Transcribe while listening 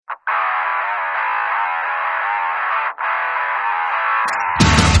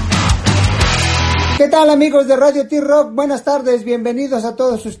¿Qué tal, amigos de Radio T-Rock? Buenas tardes, bienvenidos a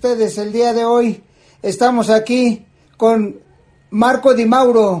todos ustedes. El día de hoy estamos aquí con Marco Di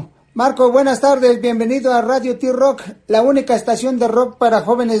Mauro. Marco, buenas tardes, bienvenido a Radio T-Rock, la única estación de rock para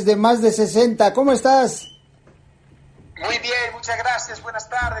jóvenes de más de 60. ¿Cómo estás? Muy bien, muchas gracias, buenas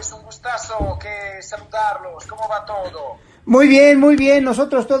tardes, un gustazo que saludarlos. ¿Cómo va todo? Muy bien,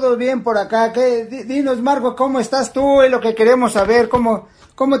 nosotros todos bien por acá. Dinos, Marco, ¿cómo estás tú? Es lo que queremos saber, ¿cómo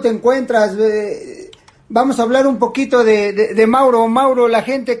te encuentras? Vamos a hablar un poquito de Mauro. Mauro, la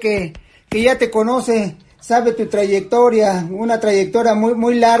gente que ya te conoce, sabe tu trayectoria, una trayectoria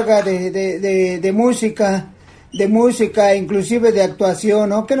muy larga de música, inclusive de actuación,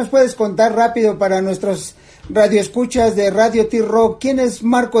 ¿no? ¿Qué nos puedes contar rápido para nuestros radioescuchas de Radio T-Rock? ¿Quién es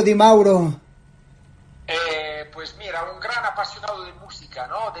Marco Di Mauro? Pues mira, un gran apasionado de música,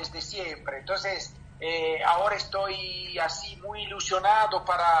 ¿no? Desde siempre. Entonces, ahora estoy así muy ilusionado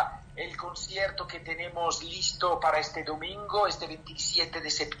para el concierto que tenemos listo para este domingo, este 27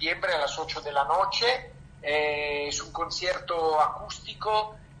 de septiembre a las 8 de la noche. Es un concierto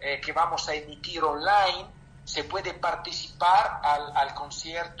acústico que vamos a emitir online. Se puede participar al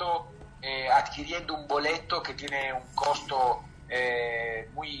concierto adquiriendo un boleto que tiene un costo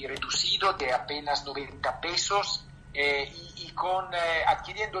muy reducido de apenas 90 pesos y con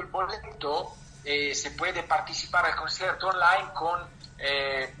adquiriendo el boleto se puede participar al concierto online con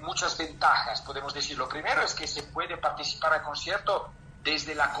muchas ventajas, podemos decir. Lo primero es que se puede participar al concierto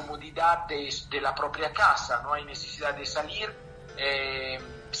desde la comodidad de la propia casa, no hay necesidad de salir,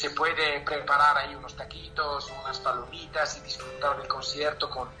 se puede preparar ahí unos taquitos, unas palomitas y disfrutar del concierto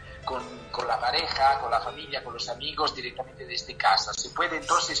con la pareja, con la familia, con los amigos directamente desde casa. Se puede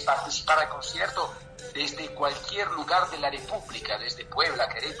entonces participar al concierto desde cualquier lugar de la República, desde Puebla,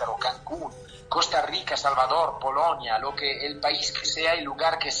 Querétaro, Cancún, Costa Rica, Salvador, Polonia, el país que sea, el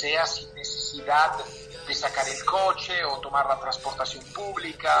lugar que sea, sin necesidad de sacar el coche o tomar la transportación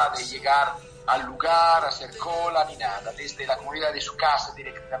pública, de llegar al lugar, hacer cola, ni nada. Desde la comodidad de su casa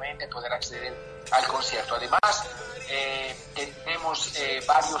directamente poder acceder al concierto. Además, tenemos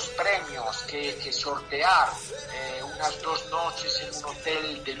varios premios que sortear, unas 2 noches en un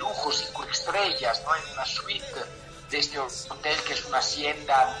hotel de lujo, 5 estrellas, ¿no? En una suite de este hotel que es una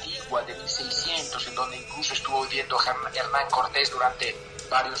hacienda antigua de 1600, en donde incluso estuvo viviendo Hernán Cortés durante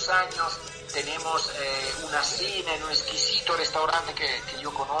varios años. Tenemos una cena en un exquisito restaurante que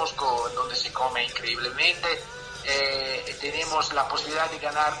yo conozco, en donde se come increíblemente. Tenemos la posibilidad de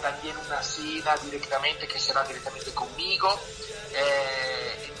ganar también una cena directamente, que será directamente conmigo.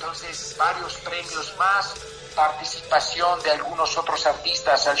 Entonces, varios premios más, participación de algunos otros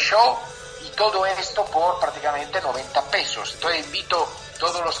artistas al show, y todo esto por prácticamente 90 pesos. Entonces invito a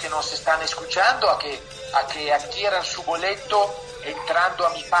todos los que nos están escuchando a que adquieran su boleto entrando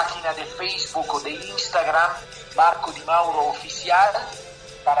a mi página de Facebook o de Instagram, Marco Di Mauro Oficial,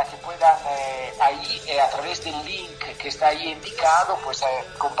 para que puedan ahí, a través del link que está ahí indicado, pues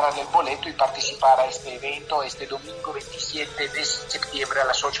comprar el boleto y participar a este evento este domingo 27 de septiembre a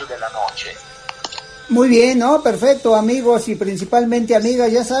las 8 de la noche. Muy bien, ¿no? Perfecto, amigos y principalmente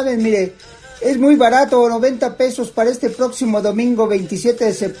amigas, ya saben, mire, es muy barato, 90 pesos para este próximo domingo 27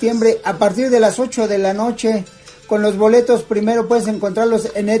 de septiembre a partir de las 8 de la noche. Con los boletos primero puedes encontrarlos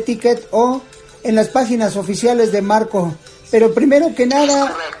en Etiquet o en las páginas oficiales de Marco. Pero primero que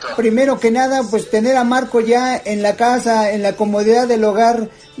nada, pues tener a Marco ya en la casa, en la comodidad del hogar,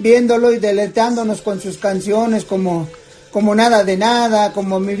 viéndolo y deleitándonos con sus canciones como Nada de Nada,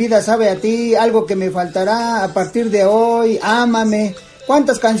 como Mi Vida Sabe a Ti, Algo que me faltará, A partir de hoy, Ámame.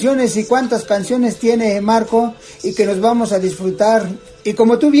 ¿Cuántas canciones tiene Marco y que nos vamos a disfrutar? Y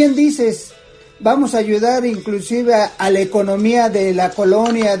como tú bien dices, vamos a ayudar inclusive a la economía de la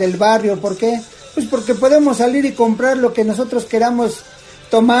colonia, del barrio. ¿Por qué? Pues porque podemos salir y comprar lo que nosotros queramos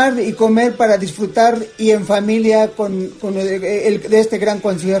tomar y comer para disfrutar y en familia de este gran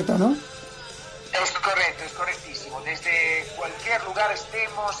concierto, ¿no? Es correcto, es correctísimo. Desde cualquier lugar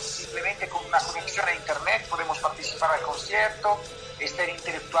estemos, simplemente con una conexión a internet podemos participar al concierto, estar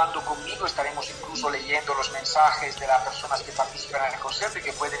interactuando conmigo, estaremos incluso leyendo los mensajes de las personas que participan en el concierto y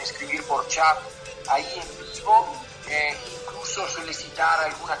que pueden escribir por chat ahí en vivo, incluso solicitar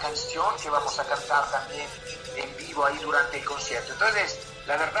alguna canción que vamos a cantar también en vivo ahí durante el concierto. Entonces,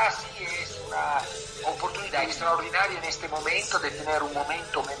 la verdad sí es una oportunidad extraordinaria en este momento de tener un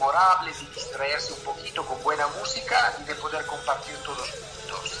momento memorable, de distraerse un poquito con buena música y de poder compartir todos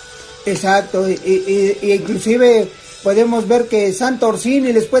juntos. Exacto, y inclusive podemos ver que Santo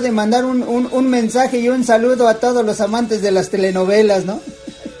Orsini les puede mandar un mensaje y un saludo a todos los amantes de las telenovelas, ¿no?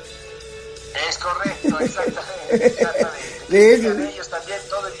 Es correcto, exactamente. De ellos también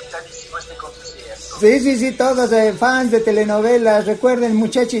todo invitadísimo a este concierto. Sí, todos fans de telenovelas. Recuerden,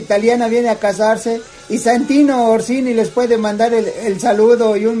 muchacha italiana viene a casarse y Santino Orsini les puede mandar el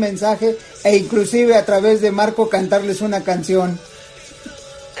saludo y un mensaje e inclusive a través de Marco cantarles una canción.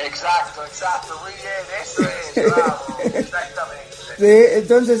 Exacto, muy bien, eso es, bravo, exactamente. Sí,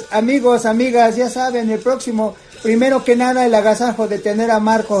 entonces, amigos, amigas, ya saben, el próximo, primero que nada, el agasajo de tener a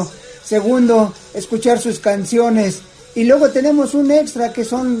Marco. Segundo, escuchar sus canciones. Y luego tenemos un extra que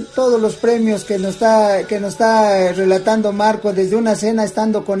son todos los premios que nos está relatando Marco, desde una cena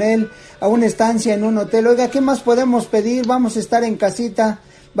estando con él a una estancia en un hotel. Oiga, ¿qué más podemos pedir? Vamos a estar en casita,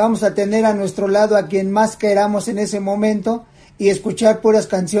 vamos a tener a nuestro lado a quien más queramos en ese momento y escuchar puras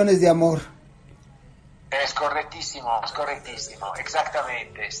canciones de amor. Es correctísimo,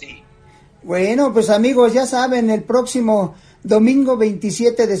 exactamente, sí. Bueno, pues amigos, ya saben, el próximo domingo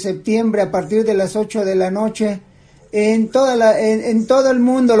 27 de septiembre a partir de las 8 de la noche, en todo el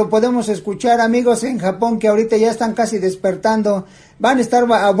mundo lo podemos escuchar. Amigos en Japón que ahorita ya están casi despertando, van a estar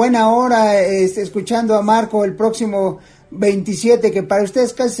a buena hora escuchando a Marco el próximo 27, que para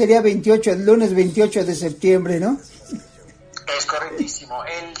ustedes casi sería el lunes 28 de septiembre, ¿no? Es correctísimo.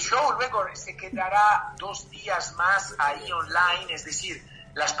 El show luego se quedará 2 días más ahí online, es decir,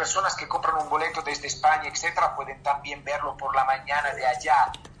 las personas que compran un boleto desde España, etcétera, pueden también verlo por la mañana de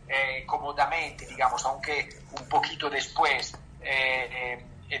allá, cómodamente, digamos, aunque un poquito después.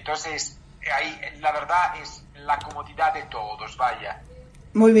 Entonces, ahí la verdad es la comodidad de todos, vaya.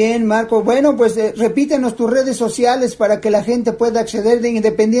 Muy bien, Marco. Bueno, pues repítenos tus redes sociales para que la gente pueda acceder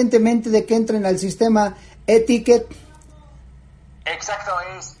independientemente de que entren al sistema Etiquet. Exacto,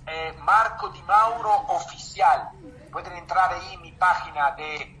 es Marco Di Mauro Oficial. Pueden entrar ahí en mi página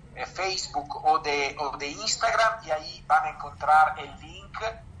de Facebook o de Instagram y ahí van a encontrar el link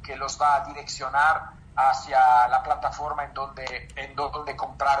que los va a direccionar hacia la plataforma en donde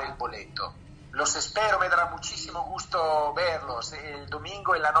comprar el boleto. Los espero, me dará muchísimo gusto verlos el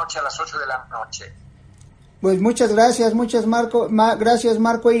domingo en la noche a las 8 de la noche. Pues muchas gracias, gracias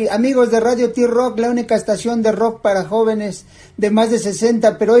Marco. Y amigos de Radio T-Rock, la única estación de rock para jóvenes de más de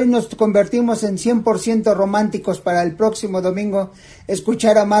 60, pero hoy nos convertimos en 100% románticos para el próximo domingo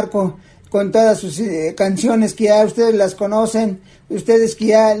escuchar a Marco con todas sus canciones que ya ustedes las conocen, ustedes que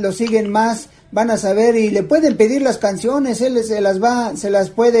ya lo siguen más, van a saber y le pueden pedir las canciones, él va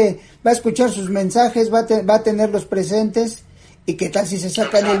a escuchar sus mensajes, va a tenerlos presentes. ¿Y qué tal si se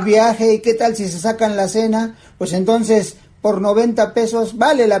sacan el viaje? ¿Y qué tal si se sacan la cena? Pues entonces, por 90 pesos,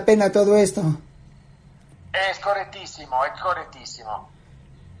 vale la pena todo esto. Es correctísimo.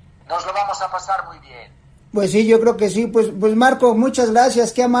 Nos lo vamos a pasar muy bien. Pues sí, yo creo que sí. Pues Marco, muchas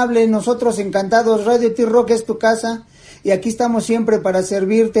gracias, qué amable. Nosotros encantados. Radio T-Rock es tu casa. Y aquí estamos siempre para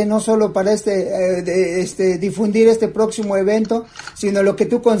servirte, no solo para difundir este próximo evento, sino lo que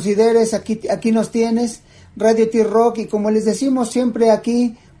tú consideres, aquí nos tienes. Radio T-Rock, y como les decimos siempre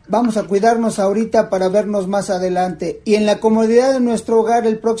aquí, vamos a cuidarnos ahorita para vernos más adelante. Y en la comodidad de nuestro hogar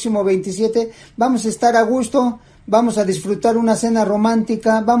el próximo 27 vamos a estar a gusto, vamos a disfrutar una cena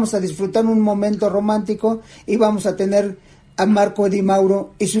romántica, vamos a disfrutar un momento romántico y vamos a tener a Marco Di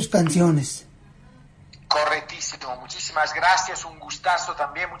Mauro y sus canciones. Correctísimo, muchísimas gracias, un gustazo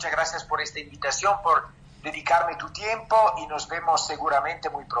también, muchas gracias por esta invitación, por dedicarme tu tiempo y nos vemos seguramente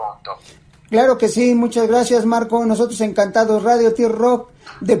muy pronto. Claro que sí, muchas gracias Marco, nosotros encantados. Radio T-Rock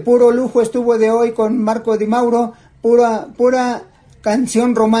de puro lujo estuvo de hoy con Marco Di Mauro, pura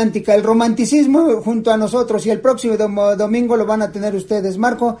canción romántica, el romanticismo junto a nosotros, y el próximo domingo lo van a tener ustedes.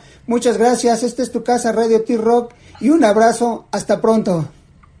 Marco, muchas gracias, esta es tu casa, Radio T-Rock, y un abrazo, hasta pronto.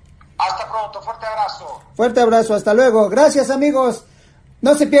 Hasta pronto, fuerte abrazo. Fuerte abrazo, hasta luego, gracias amigos,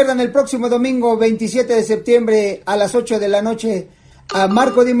 no se pierdan el próximo domingo 27 de septiembre a las 8 de la noche a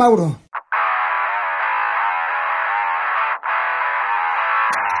Marco Di Mauro.